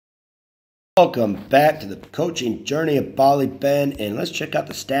Welcome back to the coaching journey of Bali Ben, and let's check out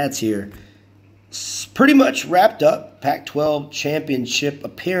the stats here. It's pretty much wrapped up. Pac-12 championship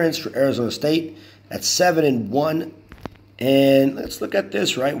appearance for Arizona State at 7-1. And let's look at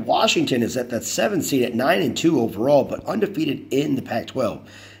this, right? Washington is at that 7th seed at 9-2 overall, but undefeated in the Pac-12.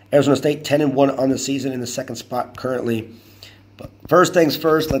 Arizona State 10-1 on the season in the second spot currently. But first things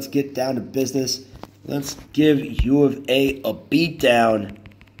first, let's get down to business. Let's give U of A a beatdown.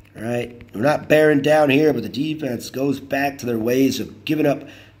 All right, we're not bearing down here, but the defense goes back to their ways of giving up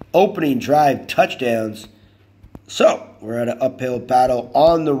opening drive touchdowns. So we're at an uphill battle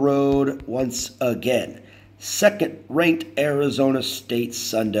on the road once again. Second-ranked Arizona State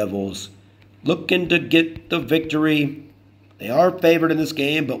Sun Devils looking to get the victory. They are favored in this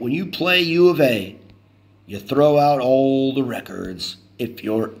game, but when you play U of A, you throw out all the records if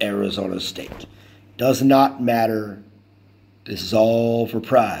you're Arizona State. Does not matter. This is all for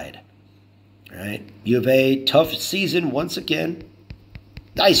pride. All right, U of A, tough season once again.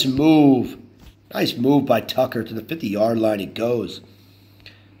 Nice move. Nice move by Tucker to the 50-yard line. He goes.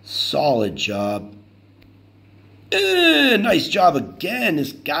 Solid job. Nice job again.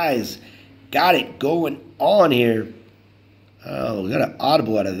 This guy's got it going on here. Oh, we got an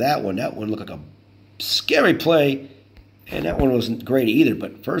audible out of that one. That one looked like a scary play. And that one wasn't great either,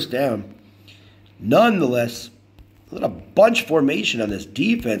 but first down. Nonetheless, a little bunch formation on this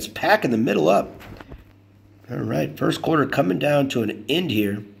defense, packing the middle up. All right, first quarter coming down to an end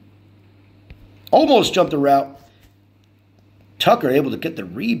here. Almost jumped the route. Tucker able to get the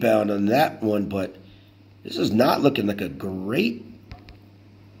rebound on that one, but this is not looking like a great.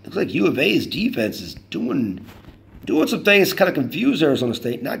 Looks like U of A's defense is doing some things to kind of confuse Arizona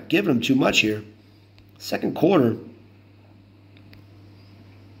State, not giving them too much here. Second quarter.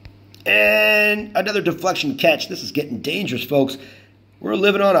 And another deflection catch. This is getting dangerous, folks. We're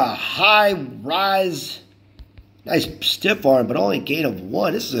living on a high rise. Nice stiff arm, but only a gain of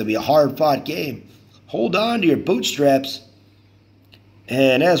 1. This is going to be a hard-fought game. Hold on to your bootstraps.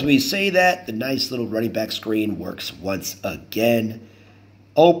 And as we say that, the nice little running back screen works once again.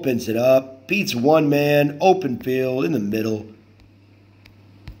 Opens it up. Beats one man. Open field in the middle.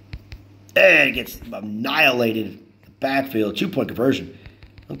 And it gets annihilated. Backfield. 2-point conversion.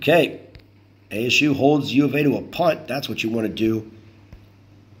 Okay, ASU holds U of A to a punt. That's what you want to do.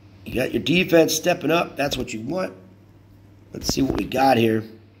 You got your defense stepping up. That's what you want. Let's see what we got here.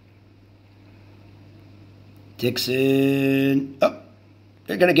 Dixon. Oh,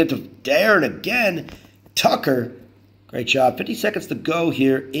 they're going to get to Darren again. Tucker. Great job. 50 seconds to go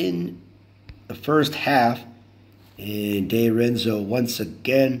here in the first half. And DeRenzo once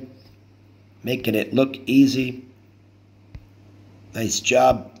again making it look easy. Nice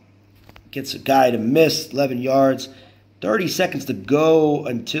job. Gets a guy to miss, 11 yards. 30 seconds to go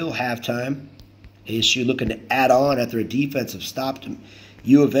until halftime. ASU looking to add on after a defensive stopped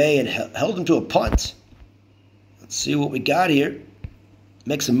U of A and held him to a punt. Let's see what we got here.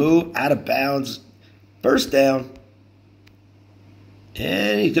 Makes a move, out of bounds. First down.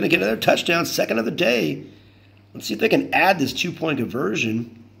 And he's going to get another touchdown, second of the day. Let's see if they can add this 2-point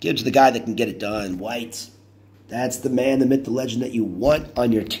conversion. Gives the guy that can get it done, White. That's the man, the myth, the legend that you want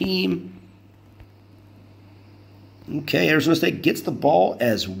on your team. Okay, Arizona State gets the ball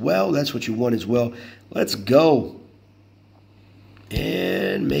as well. That's what you want as well. Let's go.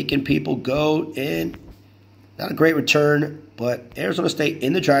 And making people go. And not a great return, but Arizona State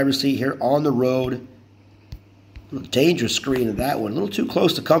in the driver's seat here on the road. A little dangerous screen of that one. A little too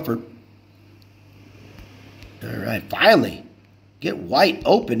close to comfort. All right, finally. Get White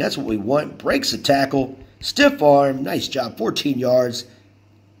open. That's what we want. Breaks the tackle. Stiff arm, nice job, 14 yards,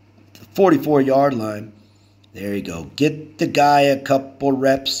 44-yard line. There you go. Get the guy a couple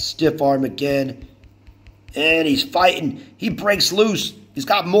reps, stiff arm again, and he's fighting. He breaks loose. He's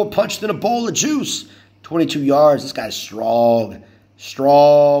got more punch than a bowl of juice. 22 yards. This guy's strong.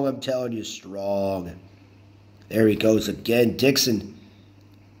 Strong, I'm telling you, strong. There he goes again, Dixon.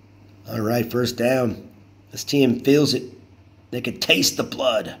 All right, first down. This team feels it. They can taste the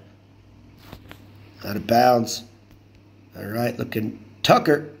blood. Out of bounds. All right, looking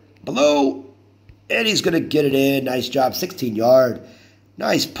Tucker below. And he's going to get it in. Nice job, 16-yard.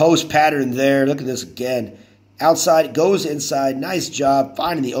 Nice post pattern there. Look at this again. Outside, goes inside. Nice job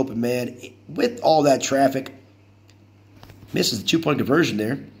finding the open man with all that traffic. Misses the 2-point conversion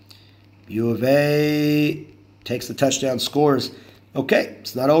there. U of A takes the touchdown, scores. Okay,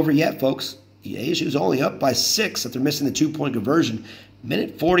 it's not over yet, folks. ASU's only up by 6 after missing the 2-point conversion.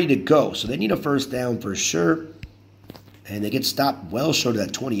 Minute 40 to go, so they need a first down for sure. And they get stopped well short of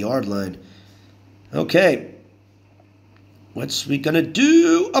that 20-yard line. Okay. What's we going to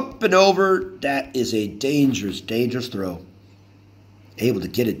do? Up and over. That is a dangerous, dangerous throw. Able to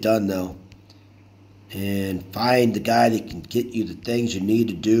get it done, though. And find the guy that can get you the things you need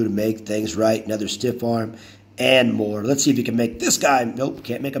to do to make things right. Another stiff arm and more. Let's see if you can make this guy. Nope,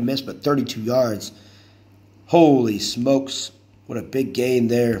 can't make a miss, but 32 yards. Holy smokes. What a big gain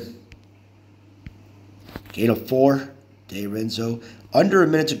there. Gain of 4. De Renzo. Under a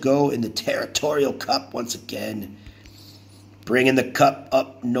minute to go in the Territorial Cup once again. Bringing the cup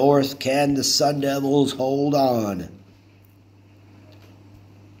up north. Can the Sun Devils hold on?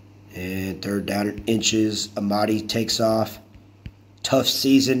 And third down in inches. Amadi takes off. Tough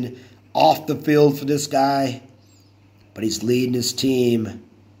season off the field for this guy. But he's leading his team.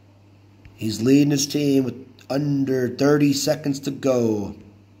 He's leading his team with under 30 seconds to go.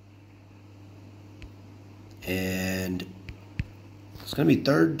 And it's going to be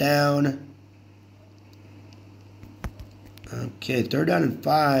third down. Okay, third down and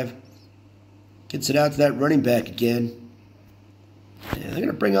 5. Gets it out to that running back again. Yeah, they're going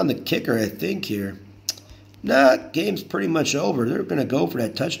to bring on the kicker, I think, here. Nah, game's pretty much over. They're going to go for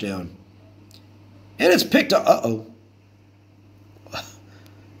that touchdown. And it's picked up. Uh-oh.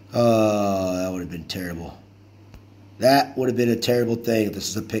 Oh, that would have been terrible. That would have been a terrible thing if this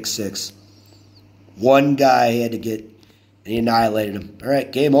is a pick 6. One guy had to get, and he annihilated him. All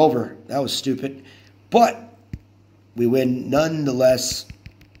right, game over. That was stupid. But we win nonetheless.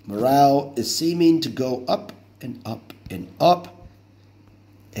 Morale is seeming to go up and up and up.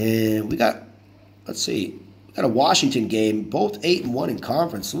 And we got, let's see, we got a Washington game, both 8-1 in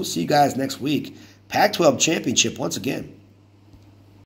conference. So we'll see you guys next week. Pac-12 championship once again.